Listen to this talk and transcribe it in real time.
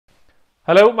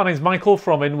Hello, my name's Michael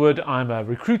from Inward. I'm a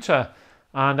recruiter,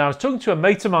 and I was talking to a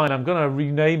mate of mine. I'm going to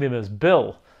rename him as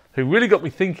Bill, who really got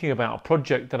me thinking about a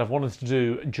project that I've wanted to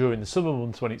do during the summer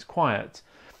months when it's quiet.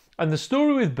 And the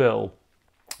story with Bill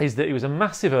is that he was a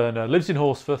massive earner, lives in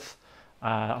Horsforth,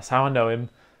 that's how I know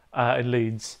him, in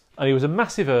Leeds, and he was a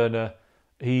massive earner.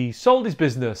 He sold his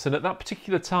business, and at that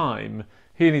particular time,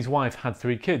 he and his wife had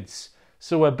 3 kids.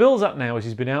 So where Bill's at now is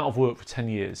he's been out of work for 10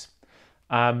 years.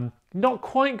 Not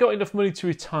quite got enough money to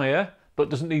retire, but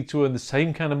doesn't need to earn the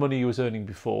same kind of money he was earning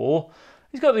before.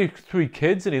 He's got the 3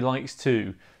 kids and he likes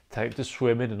to take to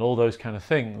swimming and all those kind of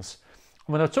things.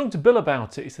 And when I was talking to Bill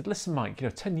about it, he said, listen, Mike,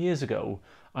 10 years ago,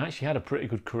 I actually had a pretty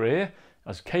good career. I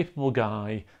was a capable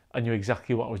guy. I knew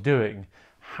exactly what I was doing.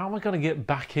 How am I going to get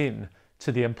back in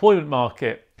to the employment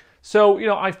market? So,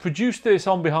 I've produced this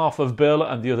on behalf of Bill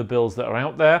and the other Bills that are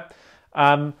out there.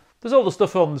 There's all the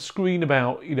stuff on the screen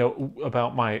about,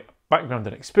 about my background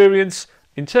and experience.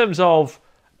 In terms of,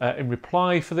 in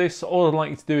reply for this, all I'd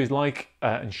like you to do is like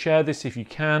and share this if you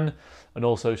can, and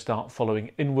also start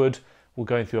following Inward. We're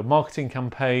going through a marketing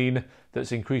campaign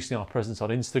that's increasing our presence on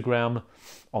Instagram,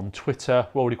 on Twitter.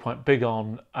 We're already quite big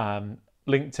on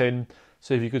LinkedIn.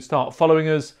 So if you could start following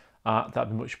us, that'd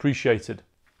be much appreciated.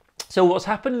 So what's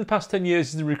happened in the past 10 years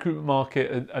is the recruitment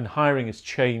market and hiring has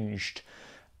changed.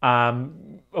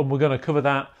 And we're going to cover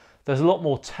that. There's a lot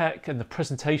more tech, and the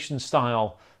presentation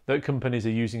style that companies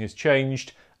are using has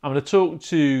changed. I'm going to talk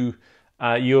to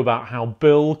you about how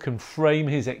Bill can frame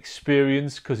his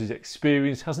experience, because his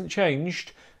experience hasn't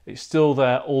changed. It's still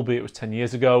there, albeit it was 10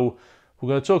 years ago. We're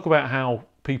going to talk about how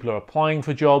people are applying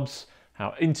for jobs,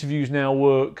 how interviews now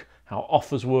work, how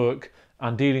offers work,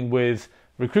 and dealing with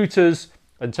recruiters.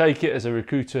 And take it as a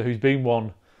recruiter who's been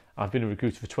one. I've been a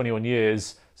recruiter for 21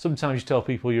 years. Sometimes you tell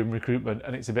people you're in recruitment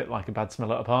and it's a bit like a bad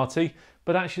smell at a party,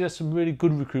 but actually there's some really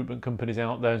good recruitment companies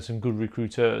out there and some good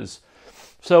recruiters.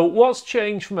 So what's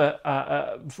changed from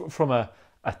a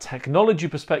technology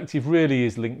perspective really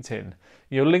is LinkedIn.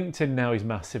 LinkedIn now is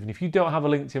massive, and if you don't have a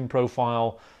LinkedIn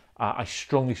profile, I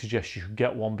strongly suggest you should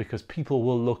get one, because people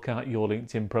will look at your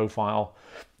LinkedIn profile.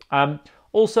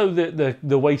 Also,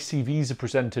 the way CVs are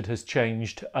presented has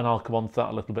changed, and I'll come on to that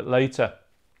a little bit later.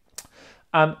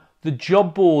 The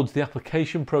job boards, the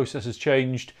application process has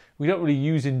changed. We don't really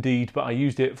use Indeed, but I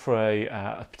used it for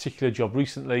a particular job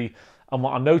recently. And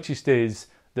what I noticed is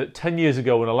that 10 years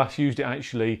ago, when I last used it,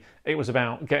 actually, it was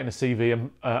about getting a CV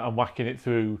and whacking it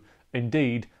through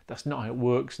Indeed. That's not how it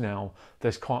works now.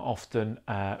 There's quite often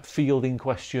fielding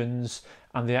questions,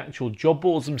 and the actual job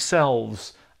boards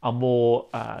themselves are more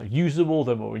usable,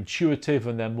 they're more intuitive,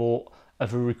 and they're more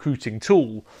of a recruiting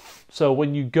tool. So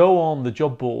when you go on the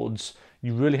job boards,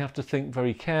 you really have to think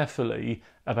very carefully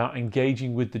about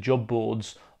engaging with the job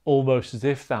boards, almost as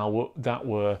if that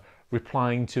were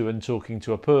replying to and talking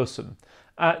to a person.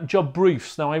 Job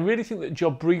briefs. Now, I really think that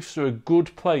job briefs are a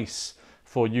good place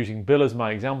for, using Bill as my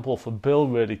example, for Bill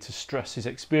really to stress his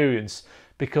experience,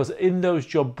 because in those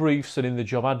job briefs and in the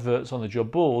job adverts on the job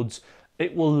boards,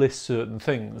 it will list certain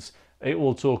things. It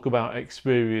will talk about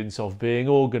experience of being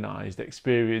organised,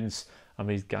 experience,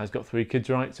 this guy's got 3 kids,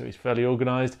 right, so he's fairly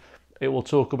organised. It will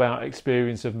talk about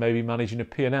experience of maybe managing a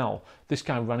P&L. This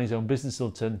guy ran his own business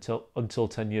until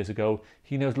 10 years ago.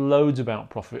 He knows loads about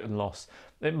profit and loss.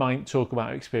 It might talk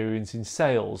about experience in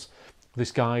sales.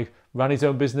 This guy ran his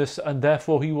own business and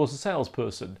therefore he was a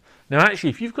salesperson. Now, actually,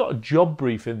 if you've got a job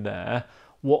brief in there,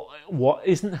 what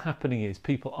isn't happening is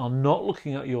people are not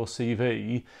looking at your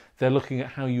CV, they're looking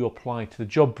at how you apply to the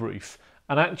job brief.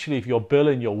 And actually, if you're Bill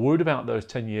and you're worried about those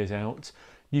 10 years out,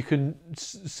 you can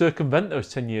circumvent those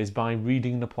 10 years by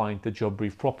reading and applying the job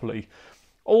brief properly.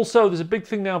 Also, there's a big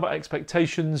thing now about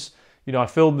expectations. I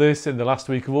filmed this in the last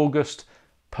week of August,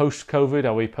 post-COVID,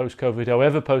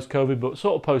 however post-COVID, but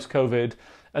sort of post-COVID,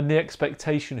 and the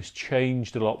expectation has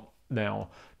changed a lot now.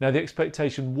 Now, the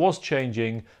expectation was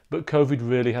changing, but COVID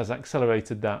really has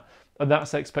accelerated that. And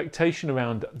that's expectation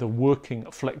around the working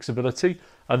flexibility,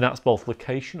 and that's both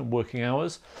location and working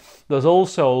hours. There's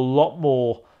also a lot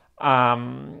more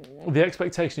the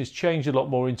expectation has changed a lot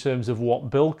more in terms of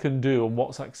what Bill can do and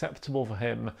what's acceptable for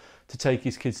him to take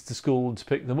his kids to school and to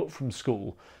pick them up from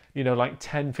school. Like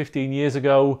 10, 15 years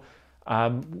ago,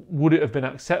 would it have been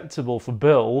acceptable for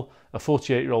Bill, a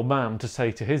 48-year-old man, to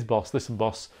say to his boss, listen,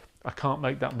 boss, I can't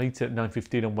make that meeting at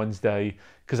 9:15 on Wednesday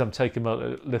because I'm taking my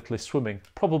littlest swimming?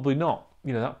 Probably not.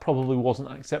 That probably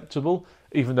wasn't acceptable,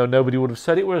 even though nobody would have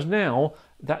said it, whereas now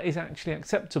that is actually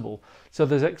acceptable. So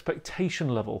there's expectation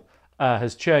level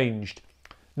has changed.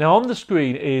 Now on the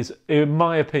screen is, in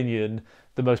my opinion,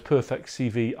 the most perfect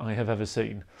CV I have ever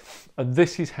seen. And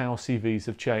this is how CVs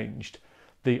have changed.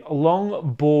 The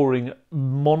long, boring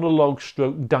monologue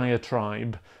stroke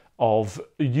diatribe of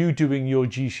you doing your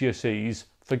GCSEs,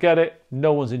 forget it,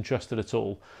 no one's interested at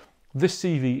all. This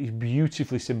CV is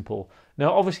beautifully simple. Now,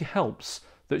 it obviously helps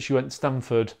that she went to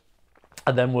Stanford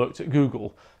and then worked at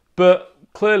Google, but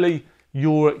clearly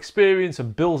your experience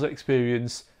and Bill's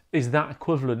experience is that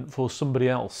equivalent for somebody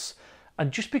else.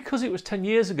 And just because it was 10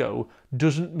 years ago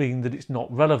doesn't mean that it's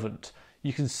not relevant.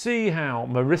 You can see how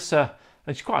Marissa,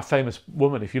 and she's quite a famous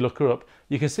woman if you look her up,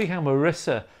 you can see how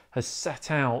Marissa has set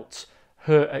out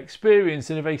her experience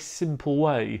in a very simple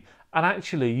way. And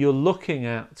actually you're looking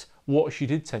at what she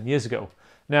did 10 years ago.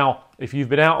 Now, if you've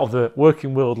been out of the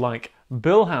working world like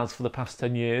Bill has for the past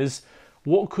 10 years,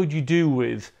 what could you do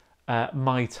with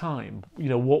my time? You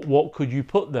know, what could you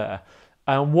put there?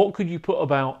 And what could you put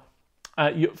about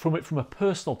from a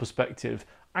personal perspective?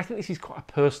 I think this is quite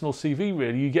a personal CV,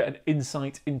 really. You get an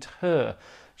insight into her.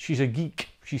 She's a geek.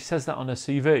 She says that on her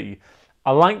CV.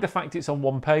 I like the fact it's on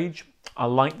one page. I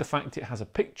like the fact it has a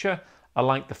picture. I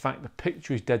like the fact the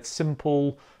picture is dead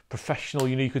simple, professional.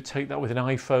 You know, you could take that with an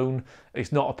iPhone.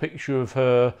 It's not a picture of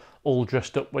her all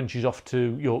dressed up when she's off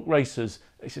to York Racers.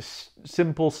 It's a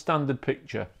simple, standard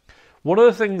picture. One of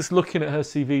the things looking at her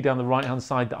CV down the right-hand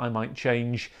side that I might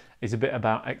change is a bit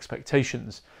about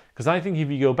expectations. Because I think if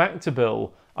you go back to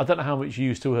Bill, I don't know how much he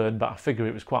used to earn, but I figure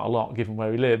it was quite a lot given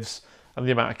where he lives and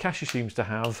the amount of cash he seems to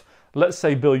have. Let's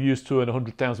say Bill used to earn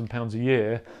 £100,000 a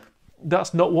year.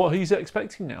 That's not what he's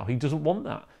expecting now. He doesn't want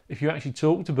that. If you actually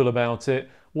talk to Bill about it,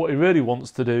 what he really wants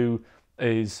to do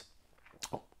is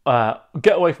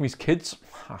get away from his kids.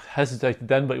 I hesitated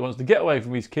then, but he wants to get away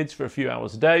from his kids for a few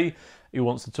hours a day. He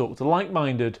wants to talk to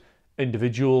like-minded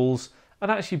individuals.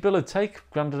 And actually, Bill would take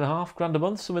 £1.5 grand a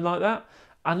month, something like that.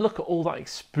 And look at all that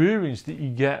experience that you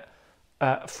get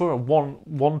for a one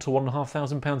to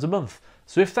 £1,500 a month.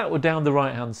 So if that were down the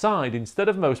right-hand side, instead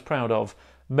of most proud of,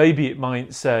 maybe it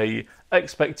might say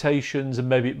expectations, and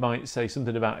maybe it might say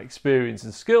something about experience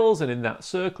and skills, and in that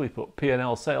circle, you put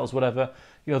P&L, sales, whatever.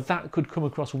 You know, that could come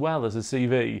across well as a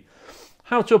CV.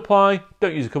 How to apply?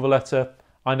 Don't use a cover letter.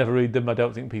 I never read them. I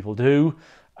don't think people do.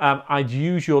 I'd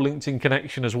use your LinkedIn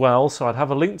connection as well. So I'd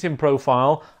have a LinkedIn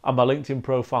profile, and my LinkedIn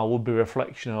profile would be a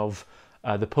reflection of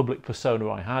the public persona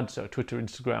I had. So Twitter,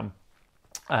 Instagram,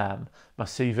 my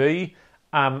CV.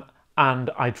 And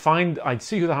I'd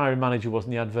see who the hiring manager was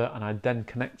in the advert, and I'd then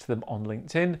connect to them on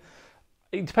LinkedIn.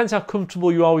 It depends how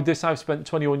comfortable you are with this. I've spent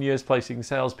 21 years placing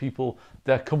salespeople.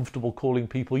 They're comfortable calling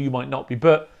people. You might not be,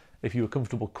 but if you were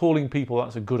comfortable calling people,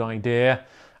 that's a good idea.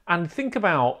 And think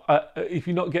about if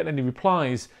you're not getting any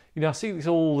replies. You know, I see this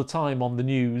all the time on the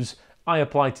news. I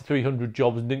applied to 300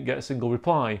 jobs and didn't get a single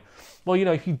reply. Well, you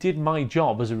know, if you did my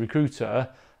job as a recruiter,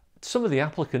 some of the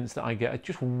applicants that I get are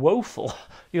just woeful.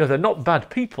 You know, they're not bad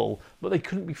people, but they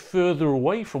couldn't be further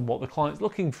away from what the client's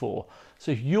looking for.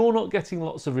 So if you're not getting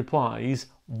lots of replies,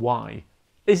 why?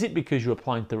 Is it because you're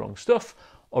applying to the wrong stuff,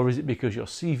 or is it because your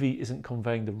CV isn't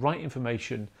conveying the right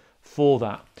information for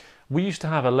that? We used to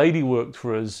have a lady worked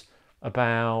for us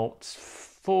about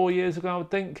 4 years ago, I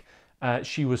would think.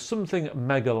 She was something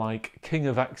mega like King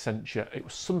of Accenture. It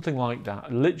was something like that.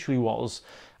 It literally was.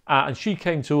 And she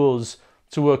came to us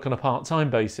to work on a part-time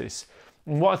basis.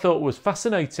 And what I thought was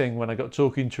fascinating when I got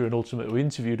talking to her and ultimately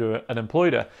interviewed her and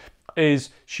employed her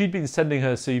is she'd been sending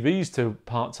her CVs to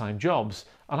part-time jobs.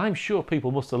 And I'm sure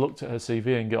people must have looked at her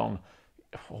CV and gone,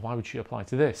 well, why would she apply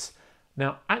to this?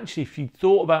 Now, actually, if you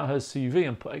thought about her CV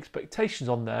and put expectations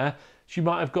on there, she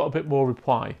might have got a bit more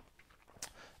reply.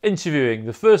 Interviewing,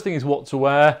 the first thing is what to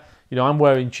wear. You know, I'm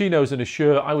wearing chinos and a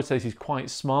shirt. I would say this is quite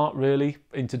smart, really,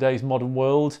 in today's modern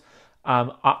world.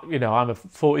 I'm a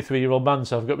 43-year-old man,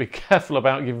 so I've got to be careful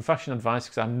about giving fashion advice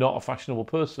because I'm not a fashionable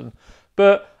person.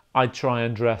 But I try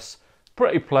and dress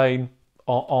pretty plain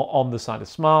on the side of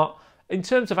smart. In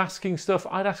terms of asking stuff,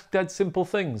 I'd ask dead simple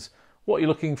things. What are you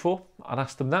looking for? I'd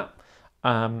ask them that.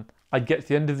 I'd get to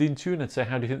the end of the interview and I'd say,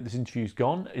 how do you think this interview's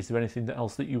gone? Is there anything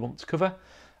else that you want to cover?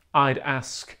 I'd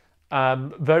ask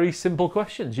very simple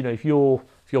questions. You know, if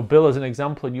you're Bill as an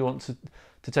example and you want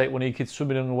to take one of your kids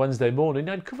swimming on a Wednesday morning,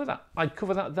 I'd cover that. I'd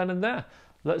cover that then and there.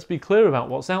 Let's be clear about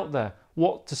what's out there.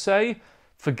 What to say?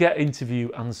 Forget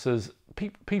interview answers.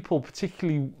 People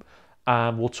particularly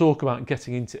will talk about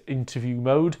getting into interview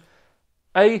mode.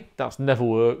 A, that's never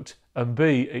worked. And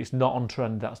B, it's not on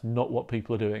trend. That's not what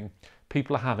people are doing.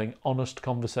 People are having honest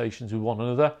conversations with one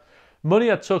another.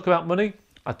 Money, I'd talk about money.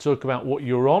 I'd talk about what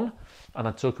you're on. And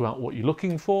I'd talk about what you're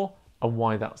looking for and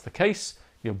why that's the case.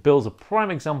 You know, Bill's a prime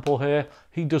example here.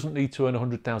 He doesn't need to earn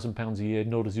 £100,000 a year,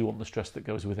 nor does he want the stress that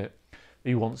goes with it.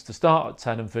 He wants to start at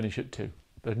 10 and finish at 2.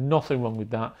 There's nothing wrong with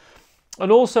that.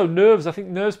 And also nerves. I think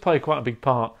nerves play quite a big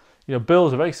part. You know,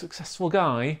 Bill's a very successful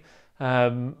guy,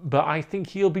 but I think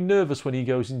he'll be nervous when he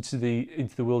goes into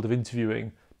the world of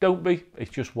interviewing. Don't be.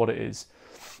 It's just what it is.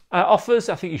 Offers.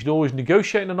 I think you should always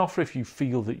negotiate an offer if you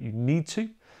feel that you need to.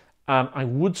 I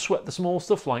would sweat the small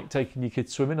stuff like taking your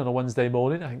kids swimming on a Wednesday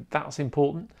morning. I think that's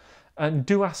important. And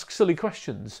do ask silly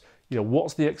questions. You know,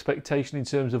 what's the expectation in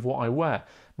terms of what I wear?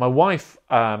 My wife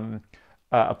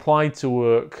applied to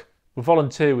work,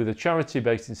 volunteer with a charity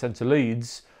based in Centre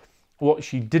Leeds. What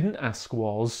she didn't ask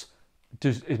was,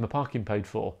 is my parking paid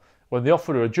for? When they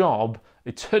offered her a job,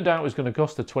 it turned out it was going to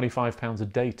cost her £25 a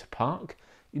day to park.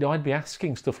 You know, I'd be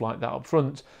asking stuff like that up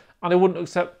front, and I wouldn't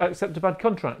accept a bad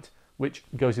contract, which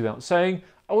goes without saying.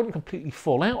 I wouldn't completely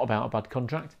fall out about a bad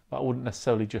contract, but I wouldn't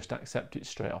necessarily just accept it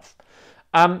straight off.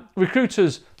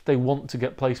 Recruiters, they want to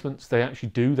get placements. They actually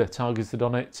do. They're targeted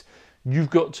on it. You've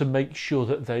got to make sure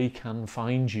that they can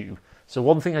find you. So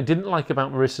one thing I didn't like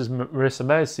about Marissa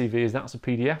Mayer's CV is that's a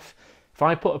PDF. If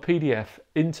I put a PDF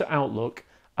into Outlook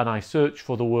and I search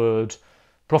for the word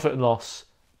profit and loss,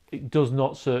 it does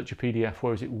not search a PDF,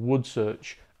 whereas it would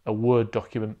search a Word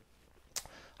document.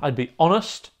 I'd be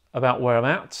honest about where I'm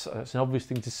at. It's an obvious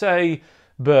thing to say,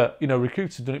 but you know,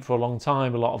 recruiters have done it for a long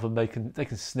time. A lot of them, they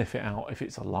can sniff it out if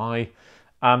it's a lie.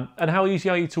 And how easy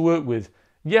are you to work with?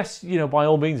 Yes, you know, by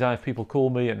all means, I have people call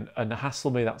me and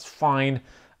hassle me. That's fine.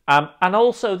 And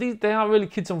also, they are really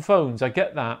kids on phones. I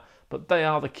get that, but they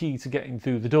are the key to getting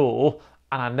through the door.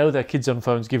 And I know they're kids on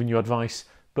phones giving you advice,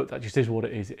 but that just is what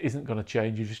it is. It isn't going to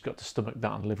change. You've just got to stomach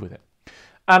that and live with it.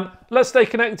 Let's stay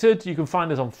connected. You can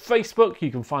find us on Facebook. You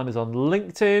can find us on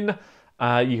LinkedIn.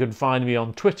 You can find me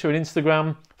on Twitter and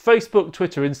Instagram. Facebook,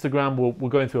 Twitter, Instagram. We're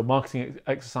going through a marketing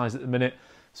exercise at the minute,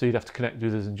 so you'd have to connect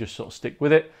with us and just sort of stick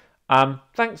with it.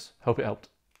 Thanks. Hope it helped.